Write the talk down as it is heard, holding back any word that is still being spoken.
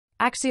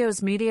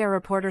Axios media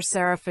reporter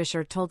Sara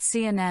Fischer told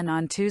CNN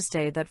on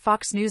Tuesday that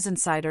Fox News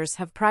insiders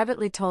have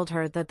privately told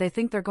her that they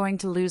think they're going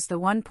to lose the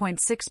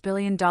 $1.6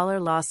 billion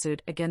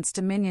lawsuit against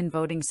Dominion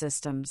voting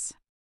systems.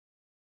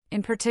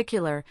 In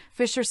particular,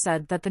 Fischer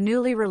said that the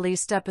newly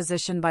released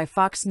deposition by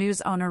Fox News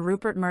owner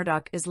Rupert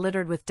Murdoch is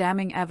littered with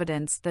damning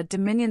evidence that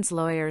Dominion's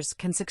lawyers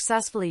can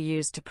successfully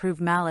use to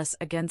prove malice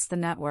against the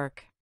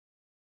network.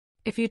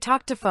 "If you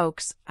talk to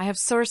folks, I have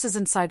sources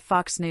inside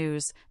Fox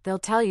News, they'll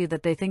tell you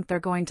that they think they're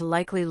going to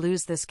likely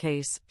lose this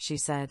case," she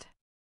said.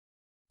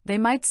 "They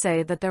might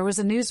say that there was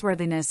a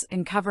newsworthiness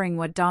in covering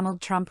what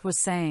Donald Trump was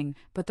saying,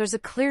 but there's a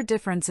clear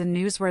difference in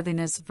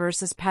newsworthiness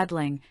versus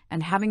peddling,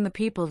 and having the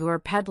people who are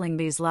peddling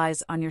these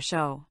lies on your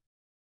show."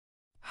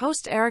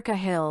 Host Erica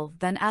Hill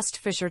then asked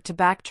Fischer to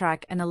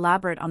backtrack and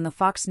elaborate on the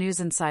Fox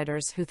News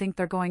insiders who think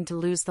they're going to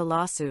lose the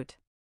lawsuit.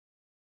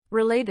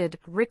 Related,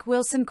 Rick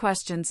Wilson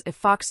questions if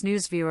Fox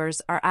News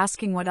viewers are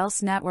asking what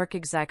else network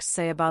execs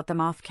say about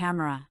them off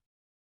camera.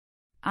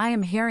 "I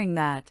am hearing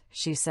that,"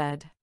 she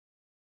said.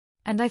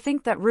 "And I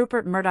think that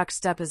Rupert Murdoch's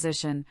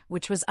deposition,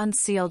 which was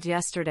unsealed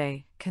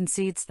yesterday,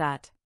 concedes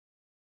that."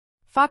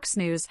 Fox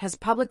News has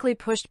publicly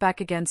pushed back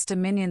against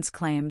Dominion's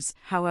claims,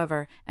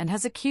 however, and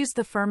has accused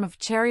the firm of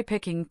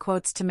cherry-picking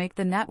quotes to make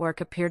the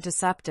network appear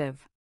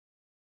deceptive.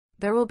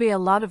 "There will be a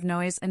lot of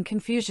noise and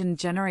confusion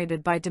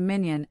generated by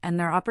Dominion and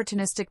their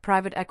opportunistic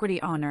private equity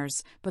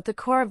owners, but the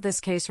core of this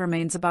case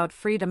remains about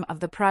freedom of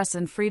the press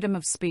and freedom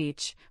of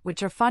speech,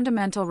 which are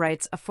fundamental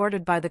rights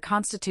afforded by the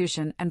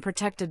Constitution and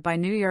protected by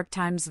New York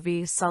Times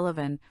v.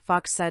 Sullivan,"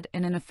 Fox said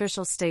in an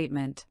official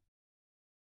statement.